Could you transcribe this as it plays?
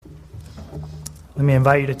Let me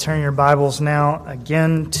invite you to turn your Bibles now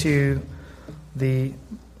again to the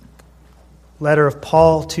letter of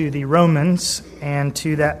Paul to the Romans and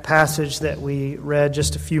to that passage that we read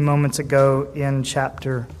just a few moments ago in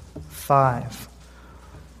chapter 5.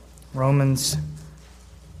 Romans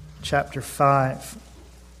chapter 5.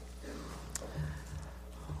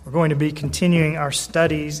 We're going to be continuing our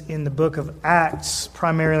studies in the book of Acts,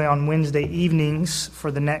 primarily on Wednesday evenings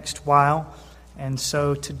for the next while. And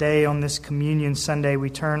so today on this Communion Sunday, we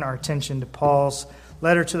turn our attention to Paul's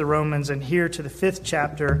letter to the Romans and here to the 5th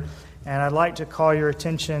chapter. And I'd like to call your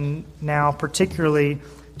attention now particularly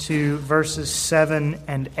to verses 7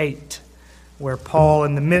 and 8, where Paul,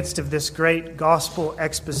 in the midst of this great gospel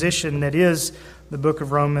exposition that is the book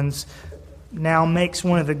of Romans, now makes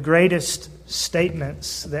one of the greatest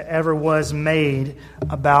statements that ever was made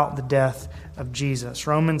about the death of Jesus.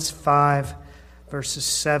 Romans 5, verses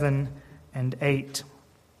 7 and 8.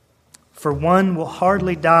 For one will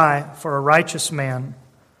hardly die for a righteous man,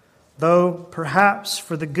 though perhaps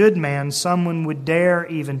for the good man someone would dare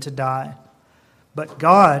even to die. But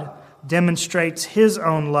God demonstrates His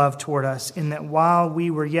own love toward us in that while we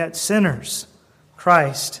were yet sinners,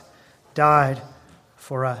 Christ died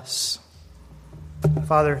for us.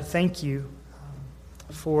 Father, thank you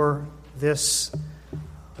for this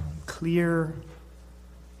clear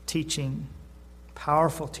teaching,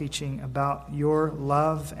 powerful teaching about your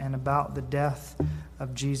love and about the death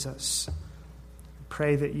of Jesus.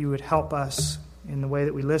 Pray that you would help us in the way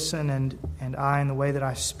that we listen and I in the way that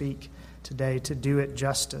I speak today to do it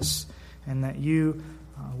justice, and that you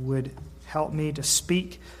would help me to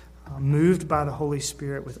speak moved by the Holy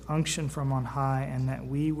Spirit with unction from on high, and that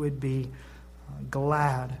we would be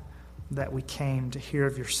glad that we came to hear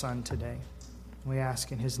of your Son today. We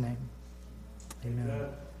ask in His name. Amen.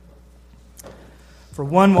 For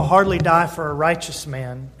one will hardly die for a righteous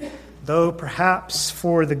man, though perhaps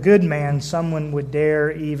for the good man someone would dare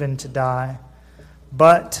even to die.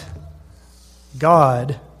 But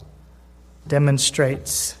God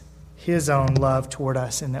demonstrates His own love toward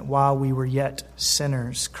us in that while we were yet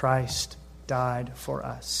sinners, Christ died for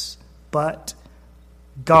us. But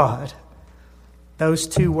God. Those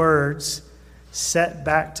two words, set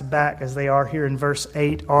back to back as they are here in verse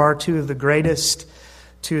 8, are two of the greatest,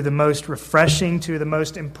 two of the most refreshing, two of the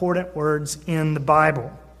most important words in the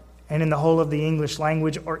Bible and in the whole of the English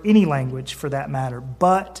language, or any language for that matter.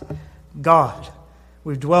 But God.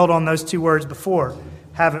 We've dwelled on those two words before,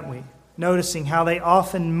 haven't we? Noticing how they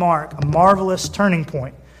often mark a marvelous turning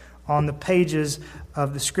point on the pages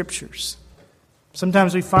of the Scriptures.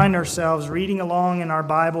 Sometimes we find ourselves reading along in our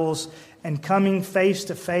Bibles and coming face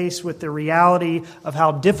to face with the reality of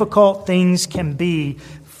how difficult things can be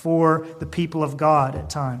for the people of God at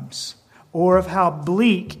times, or of how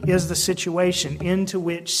bleak is the situation into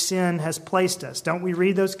which sin has placed us. Don't we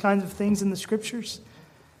read those kinds of things in the Scriptures?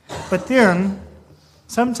 But then,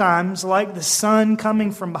 sometimes, like the sun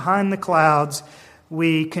coming from behind the clouds,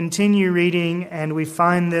 we continue reading and we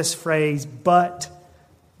find this phrase, but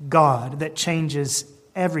God, that changes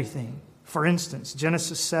everything. For instance,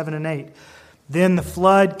 Genesis 7 and 8. Then the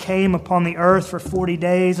flood came upon the earth for 40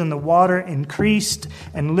 days, and the water increased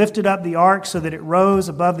and lifted up the ark so that it rose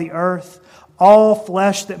above the earth. All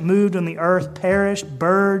flesh that moved on the earth perished,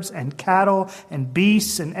 birds and cattle and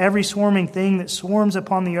beasts and every swarming thing that swarms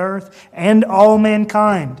upon the earth, and all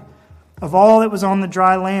mankind, of all that was on the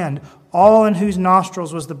dry land, all in whose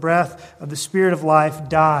nostrils was the breath of the Spirit of life,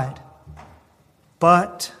 died.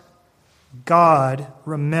 But God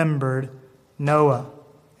remembered Noah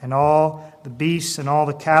and all the beasts and all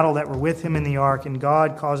the cattle that were with him in the ark, and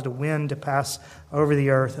God caused a wind to pass over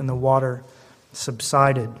the earth, and the water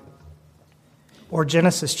subsided. Or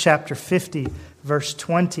Genesis chapter 50, verse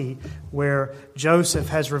 20, where Joseph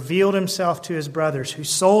has revealed himself to his brothers who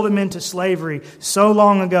sold him into slavery so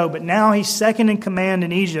long ago, but now he's second in command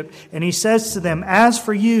in Egypt, and he says to them, "As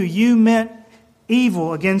for you, you meant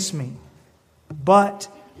evil against me, but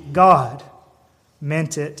God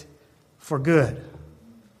meant it for good."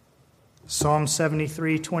 Psalm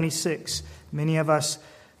 73:26, many of us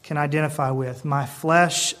can identify with. My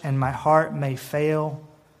flesh and my heart may fail,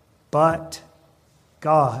 but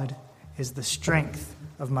God is the strength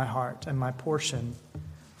of my heart and my portion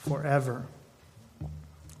forever.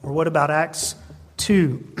 Or what about Acts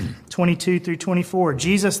 2:22 through 24?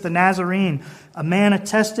 Jesus the Nazarene, a man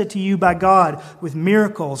attested to you by God with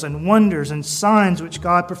miracles and wonders and signs which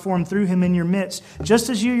God performed through him in your midst, just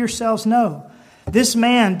as you yourselves know. This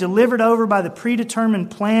man, delivered over by the predetermined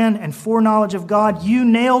plan and foreknowledge of God, you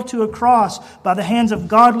nailed to a cross by the hands of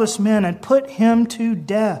godless men and put him to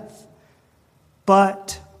death.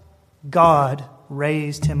 But God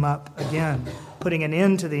raised him up again, putting an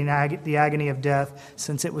end to the agony of death,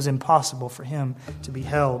 since it was impossible for him to be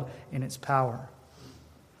held in its power.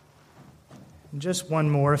 And just one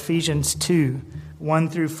more, Ephesians 2, 1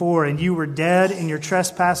 through 4. And you were dead in your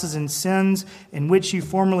trespasses and sins, in which you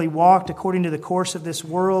formerly walked according to the course of this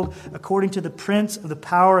world, according to the prince of the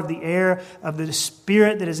power of the air, of the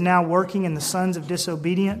spirit that is now working in the sons of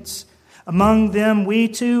disobedience. Among them we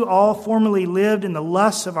too all formerly lived in the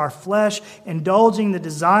lusts of our flesh, indulging the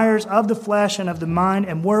desires of the flesh and of the mind,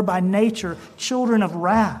 and were by nature children of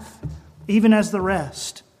wrath, even as the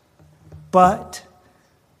rest. But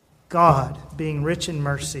God, being rich in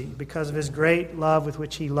mercy, because of his great love with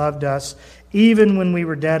which he loved us, even when we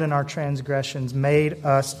were dead in our transgressions, made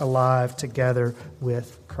us alive together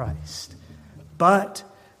with Christ. But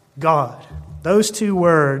God, those two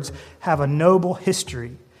words have a noble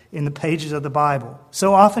history in the pages of the Bible,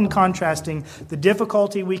 so often contrasting the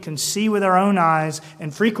difficulty we can see with our own eyes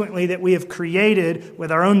and frequently that we have created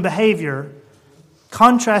with our own behavior,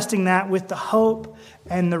 contrasting that with the hope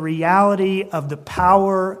and the reality of the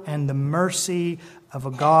power and the mercy of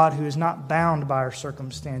a God who is not bound by our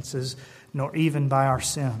circumstances, nor even by our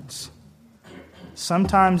sins.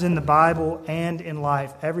 Sometimes in the Bible and in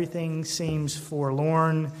life, everything seems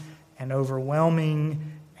forlorn and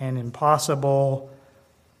overwhelming and impossible,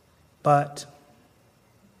 but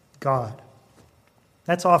God.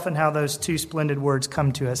 That's often how those two splendid words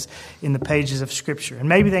come to us in the pages of Scripture. And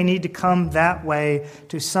maybe they need to come that way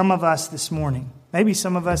to some of us this morning. Maybe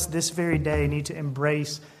some of us this very day need to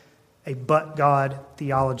embrace a but God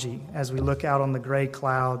theology as we look out on the gray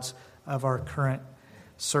clouds of our current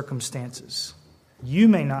circumstances. You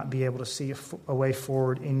may not be able to see a way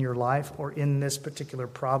forward in your life or in this particular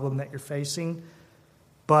problem that you're facing,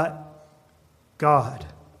 but God.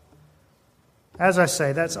 As I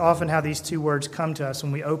say, that's often how these two words come to us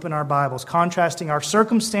when we open our Bibles, contrasting our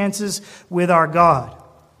circumstances with our God.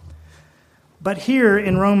 But here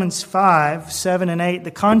in Romans 5, 7, and 8,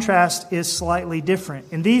 the contrast is slightly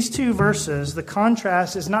different. In these two verses, the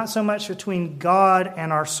contrast is not so much between God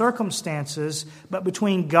and our circumstances, but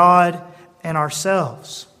between God and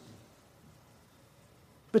ourselves.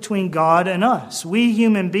 Between God and us. We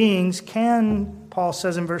human beings can, Paul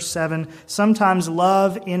says in verse 7, sometimes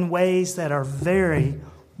love in ways that are very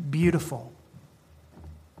beautiful.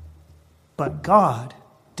 But God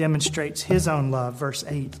demonstrates his own love, verse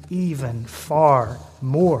 8, even far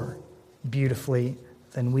more beautifully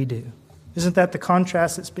than we do. Isn't that the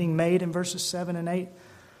contrast that's being made in verses 7 and 8?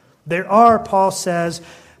 There are, Paul says,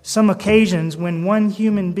 some occasions when one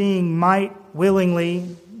human being might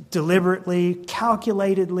willingly, deliberately,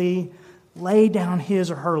 calculatedly lay down his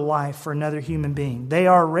or her life for another human being. They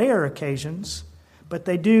are rare occasions, but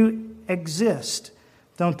they do exist,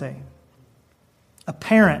 don't they? A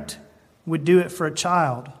parent would do it for a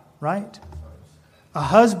child, right? A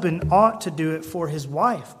husband ought to do it for his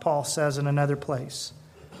wife, Paul says in another place.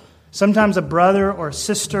 Sometimes a brother or a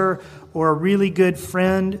sister or a really good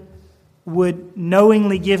friend would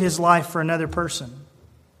knowingly give his life for another person.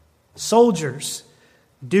 Soldiers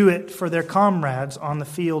do it for their comrades on the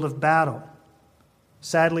field of battle.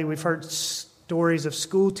 Sadly, we've heard stories of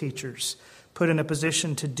school teachers put in a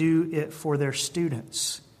position to do it for their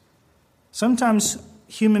students. Sometimes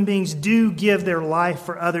human beings do give their life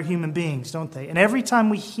for other human beings, don't they? And every time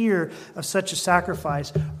we hear of such a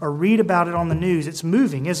sacrifice or read about it on the news, it's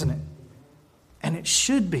moving, isn't it? And it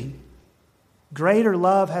should be. Greater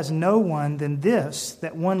love has no one than this,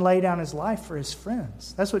 that one lay down his life for his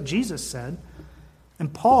friends. That's what Jesus said.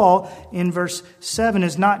 And Paul, in verse 7,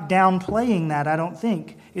 is not downplaying that, I don't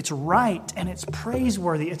think. It's right and it's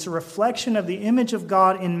praiseworthy. It's a reflection of the image of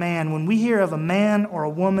God in man when we hear of a man or a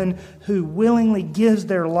woman who willingly gives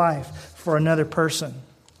their life for another person.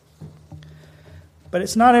 But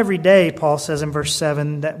it's not every day, Paul says in verse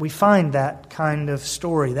 7, that we find that kind of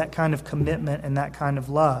story, that kind of commitment, and that kind of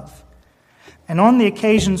love. And on the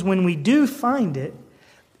occasions when we do find it,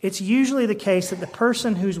 it's usually the case that the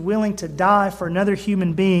person who's willing to die for another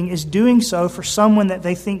human being is doing so for someone that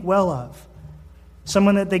they think well of,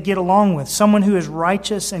 someone that they get along with, someone who is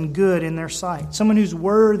righteous and good in their sight, someone who's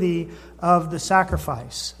worthy of the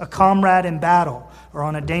sacrifice, a comrade in battle or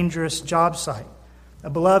on a dangerous job site, a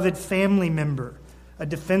beloved family member, a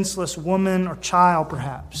defenseless woman or child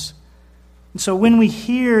perhaps. And so when we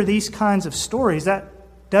hear these kinds of stories, that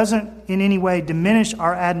doesn't in any way diminish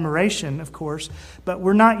our admiration, of course, but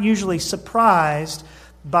we're not usually surprised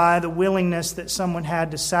by the willingness that someone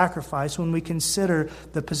had to sacrifice when we consider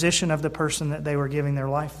the position of the person that they were giving their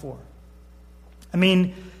life for. I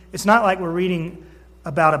mean, it's not like we're reading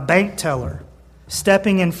about a bank teller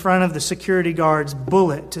stepping in front of the security guard's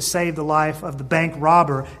bullet to save the life of the bank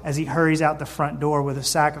robber as he hurries out the front door with a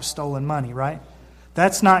sack of stolen money, right?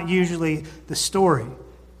 That's not usually the story.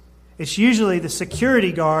 It's usually the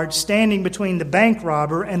security guard standing between the bank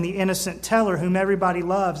robber and the innocent teller whom everybody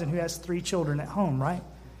loves and who has 3 children at home, right?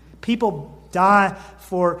 People die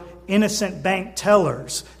for innocent bank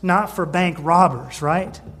tellers, not for bank robbers,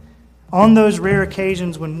 right? On those rare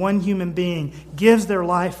occasions when one human being gives their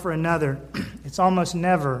life for another, it's almost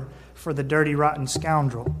never for the dirty, rotten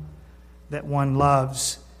scoundrel that one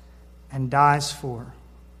loves and dies for.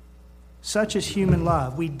 Such is human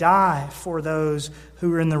love. We die for those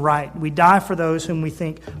who are in the right. We die for those whom we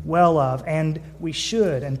think well of, and we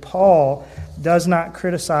should. And Paul does not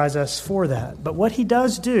criticize us for that. But what he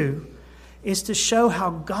does do is to show how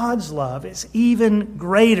God's love is even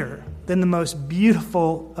greater than the most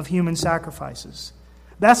beautiful of human sacrifices.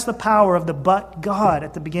 That's the power of the "but God"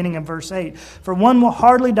 at the beginning of verse 8. For one will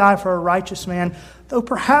hardly die for a righteous man, though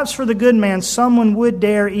perhaps for the good man someone would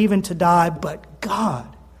dare even to die. But God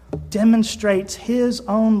demonstrates His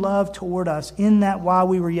own love toward us in that while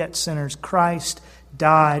we were yet sinners, Christ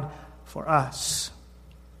died for us.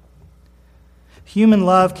 Human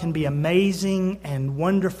love can be amazing and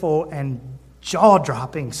wonderful and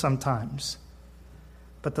jaw-dropping sometimes.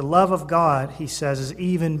 But the love of God, he says, is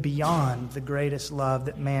even beyond the greatest love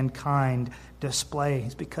that mankind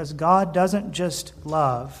displays. Because God doesn't just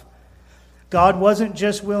love. God wasn't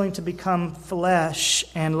just willing to become flesh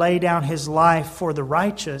and lay down His life for the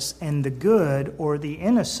righteous and the good or the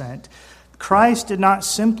innocent. Christ did not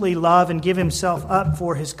simply love and give Himself up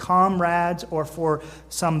for His comrades or for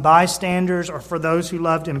some bystanders or for those who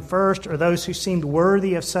loved Him first or those who seemed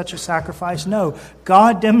worthy of such a sacrifice. No,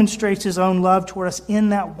 God demonstrates His own love toward us in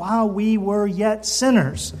that while we were yet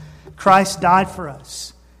sinners, Christ died for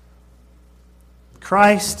us.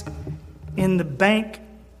 Christ, in the bank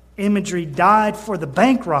imagery, died for the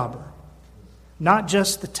bank robber, not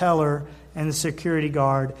just the teller and the security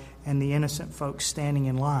guard and the innocent folks standing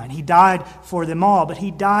in line. He died for them all, but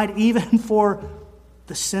He died even for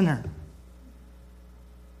the sinner.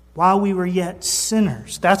 While we were yet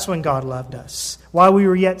sinners, that's when God loved us. While we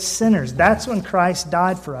were yet sinners, that's when Christ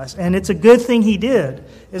died for us. And it's a good thing He did,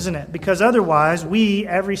 isn't it? Because otherwise, we,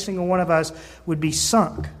 every single one of us, would be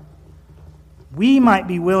sunk. We might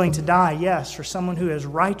be willing to die, yes, for someone who is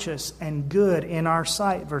righteous and good in our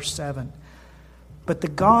sight, verse 7. But the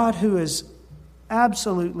God who is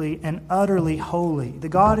absolutely and utterly holy, the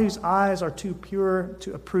God whose eyes are too pure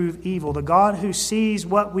to approve evil, the God who sees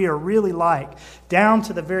what we are really like, down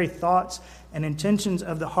to the very thoughts and intentions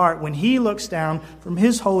of the heart, when He looks down from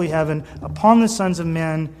His holy heaven upon the sons of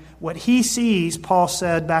men, what He sees, Paul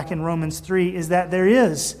said back in Romans 3, is that there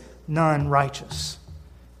is none righteous.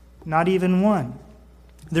 Not even one.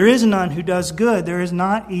 There is none who does good. There is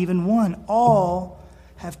not even one. All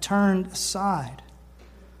have turned aside.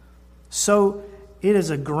 So it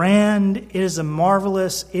is a grand, it is a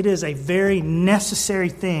marvelous, it is a very necessary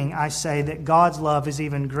thing, I say, that God's love is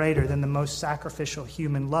even greater than the most sacrificial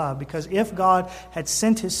human love. Because if God had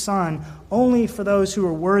sent His Son only for those who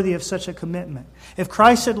were worthy of such a commitment, if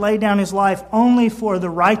Christ had laid down His life only for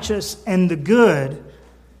the righteous and the good,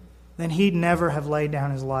 then He'd never have laid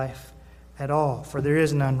down His life at all. For there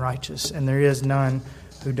is none righteous and there is none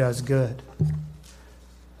who does good.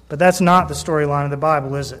 But that's not the storyline of the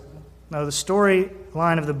Bible, is it? No, the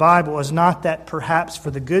storyline of the Bible is not that perhaps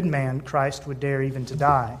for the good man Christ would dare even to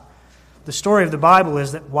die. The story of the Bible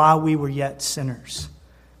is that while we were yet sinners,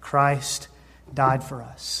 Christ died for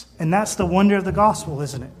us. And that's the wonder of the gospel,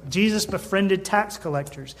 isn't it? Jesus befriended tax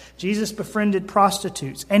collectors. Jesus befriended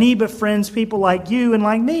prostitutes. And He befriends people like you and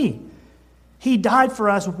like me. He died for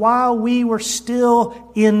us while we were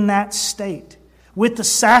still in that state, with the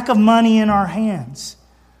sack of money in our hands.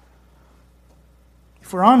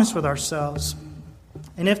 If we're honest with ourselves,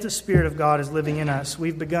 and if the Spirit of God is living in us,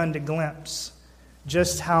 we've begun to glimpse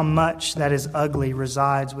just how much that is ugly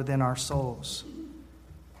resides within our souls.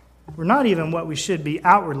 We're not even what we should be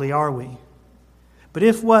outwardly, are we? But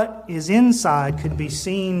if what is inside could be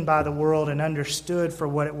seen by the world and understood for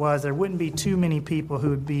what it was, there wouldn't be too many people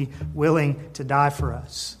who would be willing to die for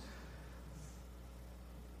us.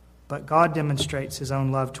 But God demonstrates His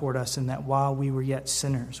own love toward us in that while we were yet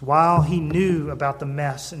sinners, while He knew about the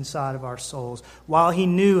mess inside of our souls, while He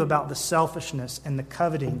knew about the selfishness and the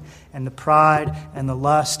coveting and the pride and the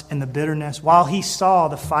lust and the bitterness, while He saw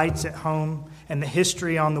the fights at home and the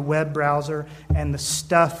history on the web browser and the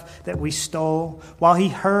stuff that we stole, while He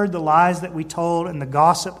heard the lies that we told and the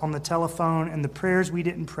gossip on the telephone and the prayers we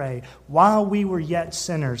didn't pray, while we were yet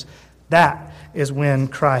sinners, that is when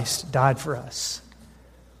Christ died for us.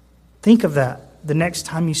 Think of that. the next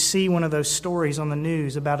time you see one of those stories on the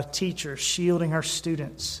news about a teacher shielding her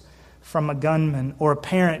students from a gunman, or a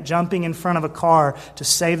parent jumping in front of a car to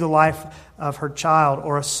save the life of her child,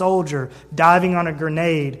 or a soldier diving on a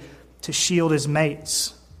grenade to shield his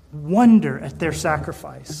mates. Wonder at their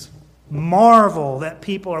sacrifice. Marvel that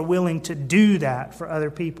people are willing to do that for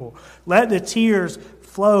other people. Let the tears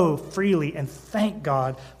flow freely and thank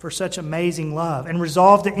God for such amazing love, and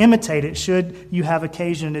resolve to imitate it should you have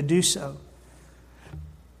occasion to do so.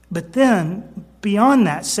 But then, beyond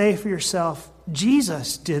that, say for yourself,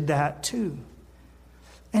 Jesus did that too.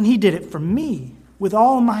 And He did it for me with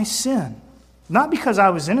all my sin. Not because I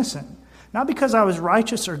was innocent, not because I was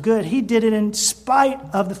righteous or good. He did it in spite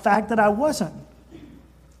of the fact that I wasn't.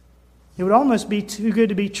 It would almost be too good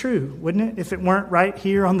to be true, wouldn't it, if it weren't right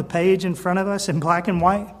here on the page in front of us in black and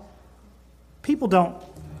white? People don't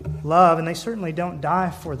love, and they certainly don't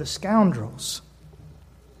die for the scoundrels.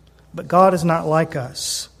 But God is not like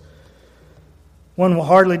us. One will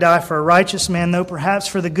hardly die for a righteous man, though perhaps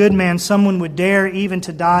for the good man someone would dare even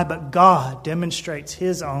to die. But God demonstrates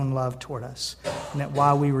His own love toward us, and that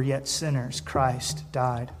while we were yet sinners, Christ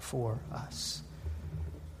died for us.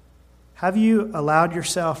 Have you allowed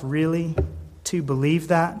yourself really to believe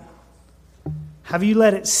that? Have you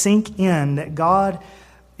let it sink in that God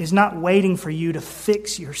is not waiting for you to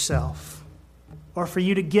fix yourself, or for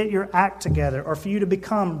you to get your act together, or for you to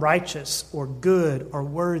become righteous or good or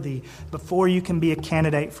worthy before you can be a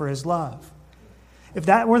candidate for His love? If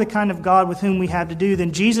that were the kind of God with whom we have to do,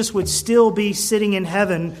 then Jesus would still be sitting in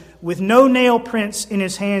heaven with no nail prints in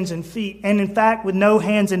His hands and feet, and in fact with no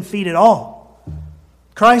hands and feet at all.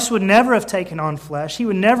 Christ would never have taken on flesh. He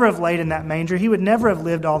would never have laid in that manger. He would never have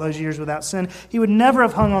lived all those years without sin. He would never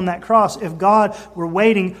have hung on that cross if God were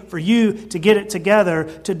waiting for you to get it together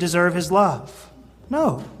to deserve His love.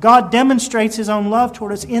 No, God demonstrates His own love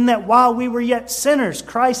toward us in that while we were yet sinners,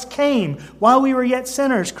 Christ came. While we were yet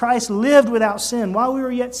sinners, Christ lived without sin. While we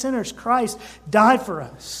were yet sinners, Christ died for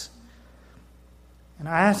us. And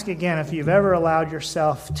I ask again, if you've ever allowed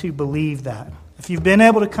yourself to believe that, if you've been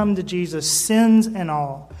able to come to Jesus, sins and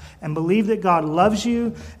all, and believe that God loves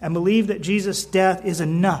you, and believe that Jesus' death is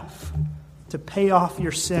enough to pay off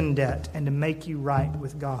your sin debt and to make you right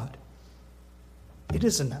with God. It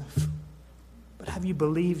is enough. But have you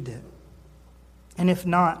believed it? And if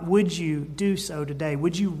not, would you do so today?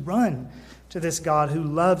 Would you run to this God who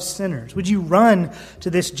loves sinners? Would you run to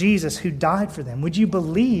this Jesus who died for them? Would you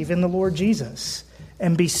believe in the Lord Jesus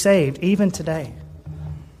and be saved even today?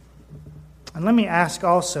 And let me ask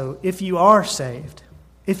also, if you are saved,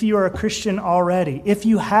 if you are a Christian already, if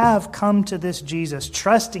you have come to this Jesus,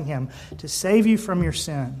 trusting Him to save you from your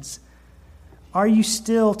sins, are you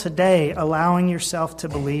still today allowing yourself to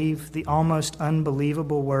believe the almost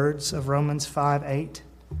unbelievable words of Romans 5:8?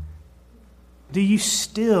 Do you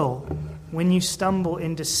still, when you stumble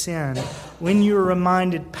into sin, when you're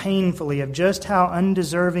reminded painfully of just how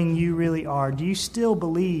undeserving you really are, do you still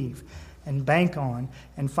believe and bank on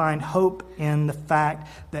and find hope in the fact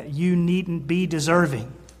that you needn't be deserving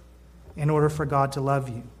in order for God to love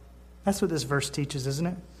you? That's what this verse teaches, isn't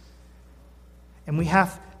it? And we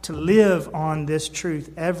have to live on this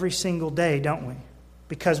truth every single day, don't we?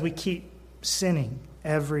 Because we keep sinning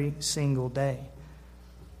every single day.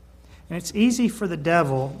 And it's easy for the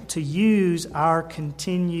devil to use our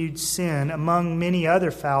continued sin, among many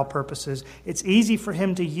other foul purposes. It's easy for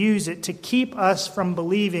him to use it to keep us from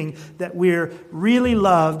believing that we're really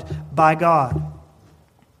loved by God.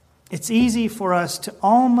 It's easy for us to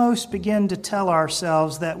almost begin to tell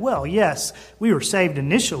ourselves that, well, yes, we were saved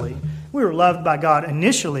initially. We were loved by God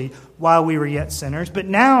initially while we were yet sinners. But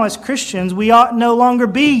now as Christians, we ought no longer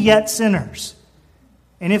be yet sinners.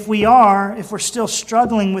 And if we're still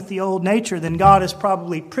struggling with the old nature, then God is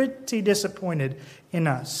probably pretty disappointed in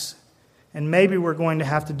us. And maybe we're going to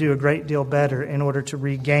have to do a great deal better in order to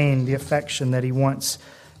regain the affection that He once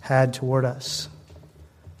had toward us.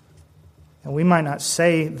 And we might not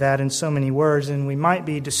say that in so many words, and we might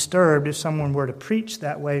be disturbed if someone were to preach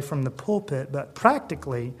that way from the pulpit, but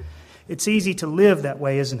practically, it's easy to live that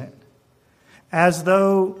way, isn't it? As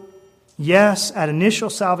though, yes, at initial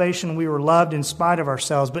salvation we were loved in spite of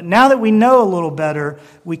ourselves, but now that we know a little better,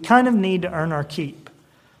 we kind of need to earn our keep.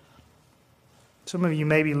 Some of you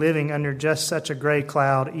may be living under just such a gray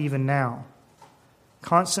cloud even now,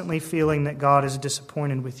 constantly feeling that God is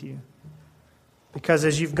disappointed with you. Because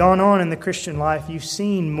as you've gone on in the Christian life, you've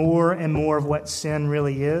seen more and more of what sin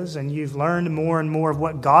really is, and you've learned more and more of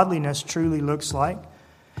what godliness truly looks like.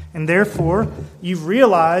 And therefore, you've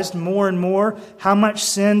realized more and more how much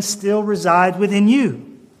sin still resides within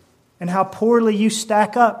you. and how poorly you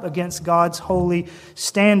stack up against God's holy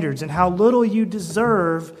standards, and how little you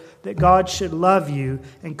deserve that God should love you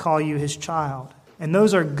and call you His child. And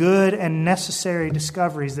those are good and necessary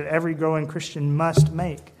discoveries that every growing Christian must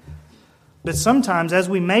make. But sometimes as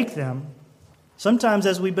we make them, sometimes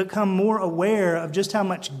as we become more aware of just how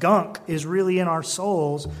much gunk is really in our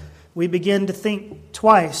souls, we begin to think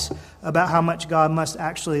twice about how much God must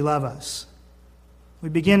actually love us. We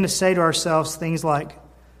begin to say to ourselves things like,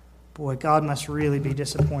 boy, God must really be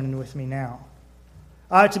disappointed with me now.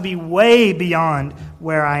 I ought to be way beyond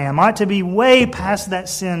where I am. I ought to be way past that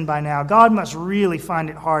sin by now. God must really find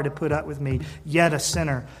it hard to put up with me, yet a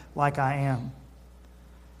sinner like I am.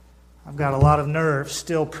 I've got a lot of nerve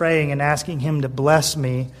still praying and asking Him to bless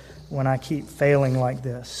me when I keep failing like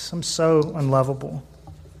this. I'm so unlovable.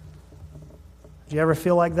 Do you ever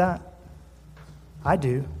feel like that? I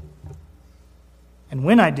do. And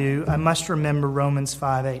when I do, I must remember Romans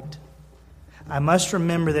 5:8. I must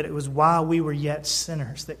remember that it was while we were yet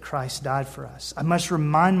sinners that Christ died for us. I must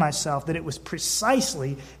remind myself that it was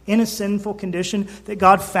precisely in a sinful condition that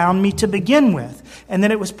God found me to begin with, and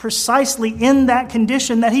that it was precisely in that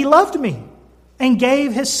condition that He loved me and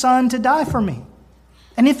gave His Son to die for me.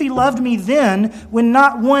 And if He loved me then, when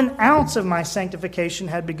not 1 ounce of my sanctification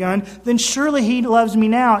had begun, then surely He loves me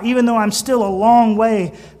now, even though I'm still a long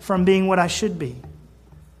way from being what I should be.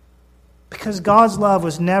 Because God's love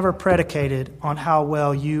was never predicated on how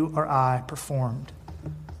well you or I performed.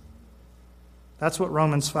 That's what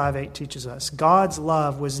Romans 5:8 teaches us. God's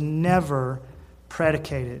love was never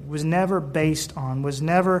predicated, was never based on, was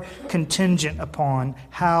never contingent upon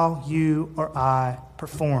how you or I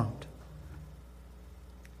performed.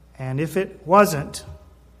 And if it wasn't,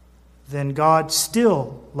 then God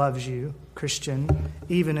still loves you, Christian,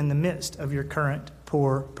 even in the midst of your current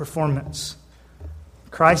poor performance.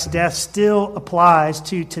 Christ's death still applies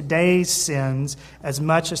to today's sins as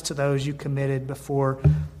much as to those you committed before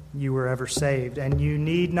you were ever saved. And you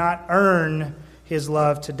need not earn His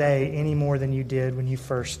love today any more than you did when you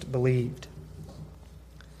first believed.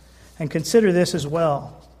 And consider this as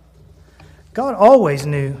well. God always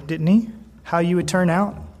knew, didn't He, how you would turn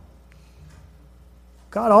out?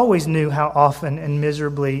 God always knew how often and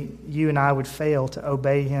miserably you and I would fail to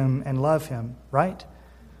obey Him and love Him, right?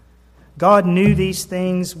 God knew these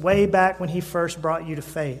things way back when He first brought you to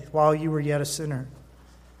faith, while you were yet a sinner.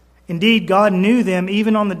 Indeed, God knew them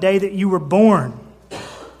even on the day that you were born.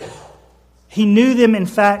 He knew them, in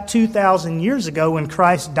fact, 2,000 years ago when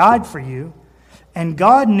Christ died for you. And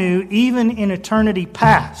God knew, even in eternity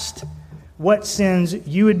past, what sins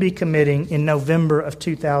you would be committing in November of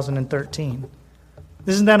 2013.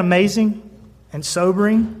 Isn't that amazing and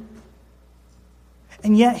sobering?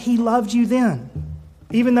 And yet He loved you then,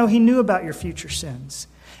 even though He knew about your future sins.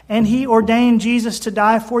 And He ordained Jesus to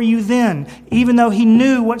die for you then, even though He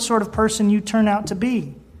knew what sort of person you turn out to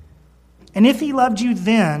be. And if He loved you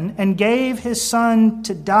then and gave His Son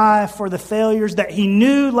to die for the failures that He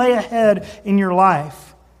knew lay ahead in your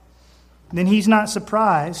life, then He's not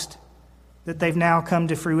surprised that they've now come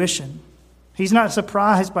to fruition. He's not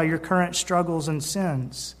surprised by your current struggles and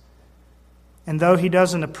sins. And though He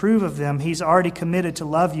doesn't approve of them, He's already committed to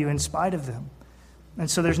love you in spite of them. And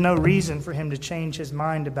so there's no reason for Him to change His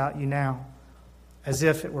mind about you now, as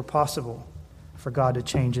if it were possible for God to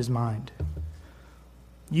change His mind.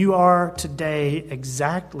 You are today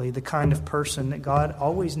exactly the kind of person that God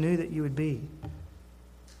always knew that you would be.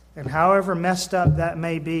 And however messed up that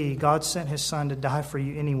may be, God sent His Son to die for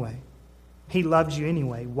you anyway. He loved you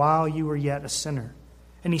anyway while you were yet a sinner.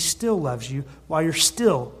 And He still loves you while you're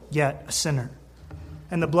still yet a sinner.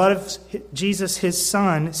 And the blood of Jesus, His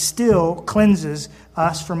Son, still cleanses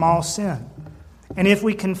us from all sin. And if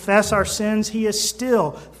we confess our sins, He is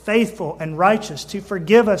still faithful and righteous to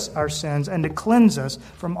forgive us our sins and to cleanse us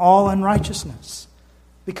from all unrighteousness.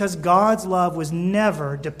 Because God's love was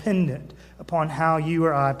never dependent upon how you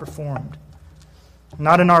or I performed.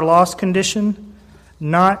 Not in our lost condition,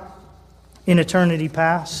 not in eternity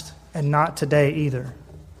past, and not today either.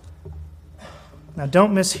 Now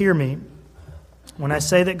don't mishear me when I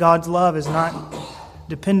say that God's love is not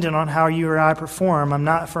dependent on how you or I perform. I'm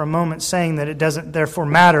not for a moment saying that it doesn't therefore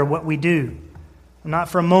matter what we do. I'm not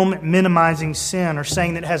for a moment minimizing sin or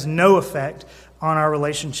saying that it has no effect on our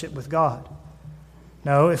relationship with God.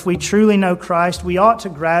 No, if we truly know Christ, we ought to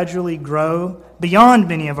gradually grow beyond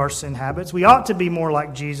many of our sin habits. We ought to be more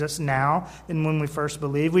like Jesus now than when we first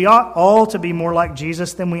believed. We ought all to be more like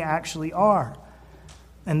Jesus than we actually are.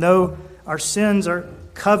 And though our sins are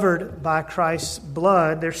covered by Christ's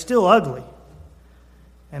blood, they're still ugly.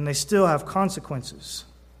 And they still have consequences.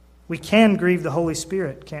 We can grieve the Holy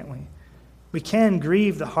Spirit, can't we? We can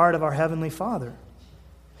grieve the heart of our Heavenly Father.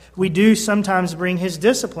 We do sometimes bring His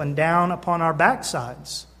discipline down upon our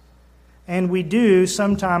backsides. And we do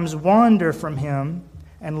sometimes wander from Him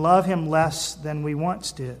and love Him less than we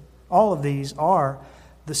once did. All of these are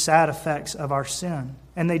the sad effects of our sin,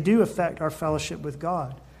 and they do affect our fellowship with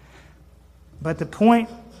God. But the point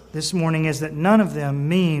this morning is that none of them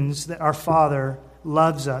means that our Father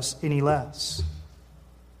loves us any less.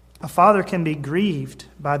 A father can be grieved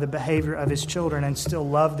by the behavior of his children and still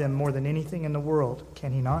love them more than anything in the world,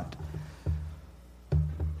 can he not?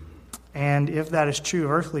 And if that is true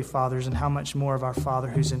of earthly fathers, and how much more of our Father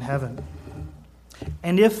who's in heaven?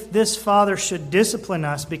 And if this Father should discipline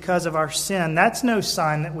us because of our sin, that's no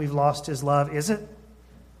sign that we've lost His love, is it?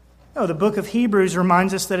 No, the book of Hebrews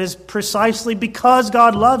reminds us that it's precisely because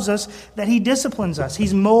God loves us that He disciplines us.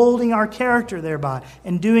 He's molding our character thereby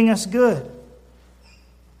and doing us good.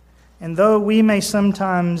 And though we may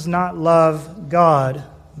sometimes not love God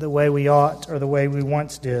the way we ought or the way we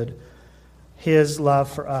once did, His love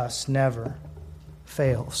for us never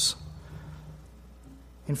fails.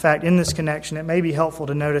 In fact, in this connection, it may be helpful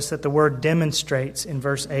to notice that the word demonstrates in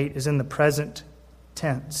verse 8 is in the present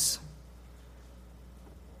tense.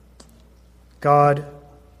 God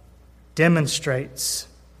demonstrates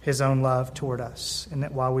His own love toward us, and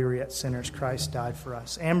that while we were yet sinners, Christ died for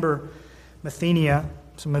us. Amber Mathenia,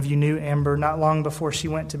 some of you knew Amber, not long before she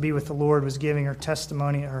went to be with the Lord, was giving her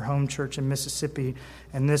testimony at her home church in Mississippi,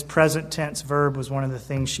 and this present tense verb was one of the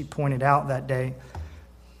things she pointed out that day.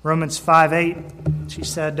 Romans 5:8, she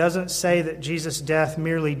said, doesn't say that Jesus' death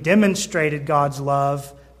merely demonstrated God's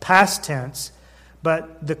love, past tense,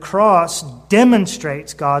 but the cross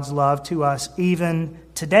demonstrates God's love to us even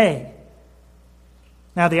today.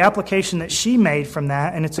 Now, the application that she made from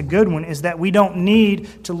that, and it's a good one, is that we don't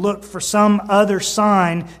need to look for some other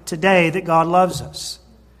sign today that God loves us.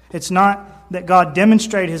 It's not that God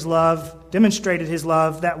demonstrated His love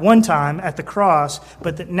that one time at the cross,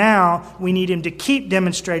 but that now we need Him to keep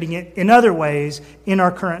demonstrating it in other ways in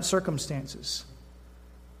our current circumstances.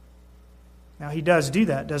 Now, He does do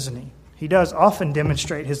that, doesn't He? He does often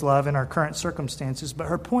demonstrate His love in our current circumstances, but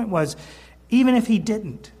her point was, even if He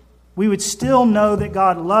didn't, we would still know that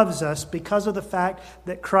God loves us because of the fact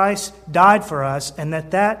that Christ died for us, and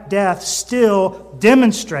that death still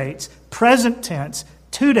demonstrates, present tense,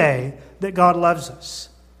 today, that God loves us.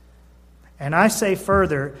 And I say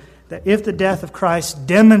further that if the death of Christ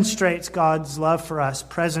demonstrates God's love for us,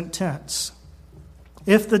 present tense,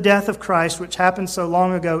 if the death of Christ, which happened so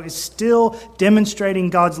long ago, is still demonstrating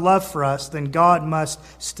God's love for us, then God must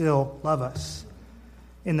still love us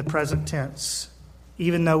in the present tense,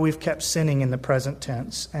 even though we've kept sinning in the present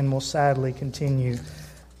tense and will sadly continue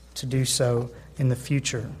to do so in the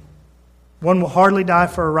future. One will hardly die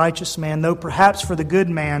for a righteous man, though perhaps for the good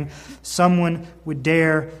man someone would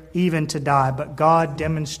dare even to die. But God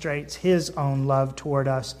demonstrates His own love toward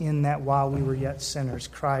us in that while we were yet sinners,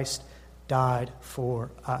 Christ died for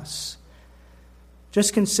us.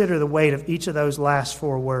 Just consider the weight of each of those last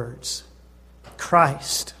four words.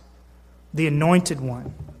 Christ, the Anointed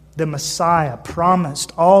One, the Messiah,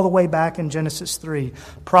 promised all the way back in Genesis 3,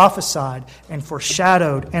 prophesied and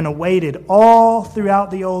foreshadowed and awaited all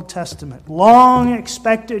throughout the Old Testament. Long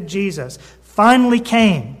expected Jesus finally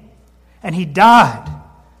came, and He died.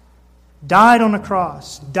 Died on a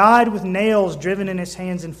cross, died with nails driven in His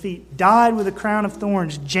hands and feet, died with a crown of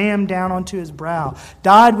thorns jammed down onto His brow,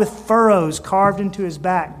 died with furrows carved into His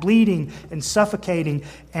back, bleeding and suffocating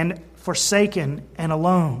and forsaken and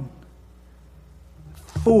alone.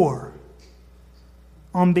 For,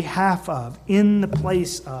 on behalf of, in the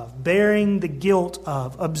place of, bearing the guilt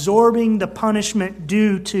of, absorbing the punishment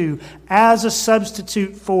due to, as a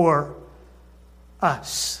substitute for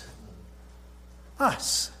us.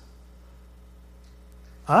 Us.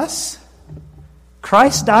 Us?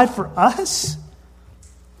 Christ died for us?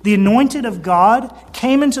 The Anointed of God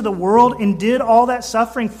came into the world and did all that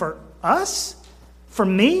suffering for us? For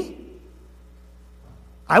me?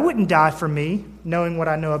 I wouldn't die for me, knowing what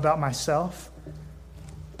I know about myself.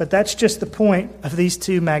 But that's just the point of these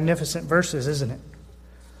two magnificent verses, isn't it?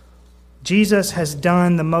 Jesus has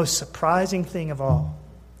done the most surprising thing of all.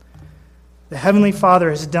 The Heavenly Father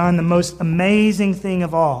has done the most amazing thing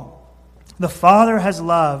of all. The Father has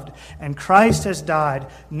loved, and Christ has died,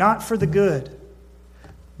 not for the good,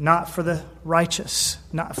 not for the righteous,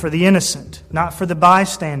 not for the innocent, not for the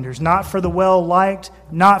bystanders, not for the well-liked,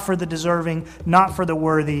 not for the deserving, not for the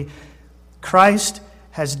worthy. Christ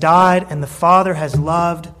has died, and the Father has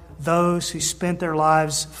loved those who spent their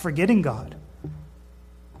lives forgetting God,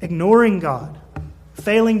 ignoring God,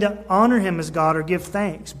 failing to honor Him as God or give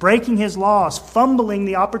thanks, breaking His laws, fumbling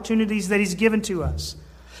the opportunities that He's given to us,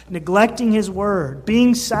 neglecting His word,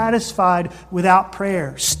 being satisfied without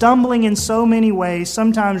prayer, stumbling in so many ways,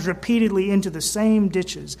 sometimes repeatedly into the same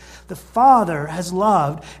ditches. The Father has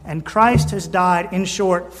loved, and Christ has died, in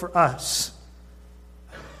short, for us.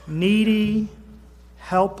 Needy,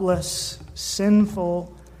 helpless,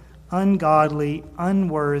 sinful, ungodly,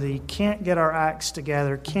 unworthy, can't get our acts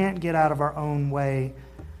together, can't get out of our own way,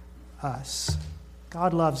 us.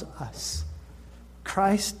 God loves us.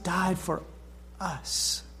 Christ died for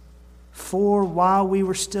us. For while we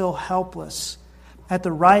were still helpless, at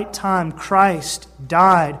the right time, Christ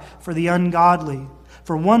died for the ungodly.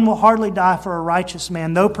 For one will hardly die for a righteous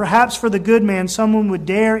man, though perhaps for the good man someone would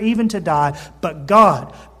dare even to die. But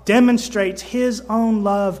God demonstrates His own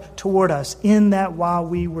love toward us in that while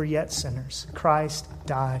we were yet sinners, Christ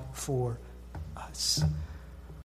died for us.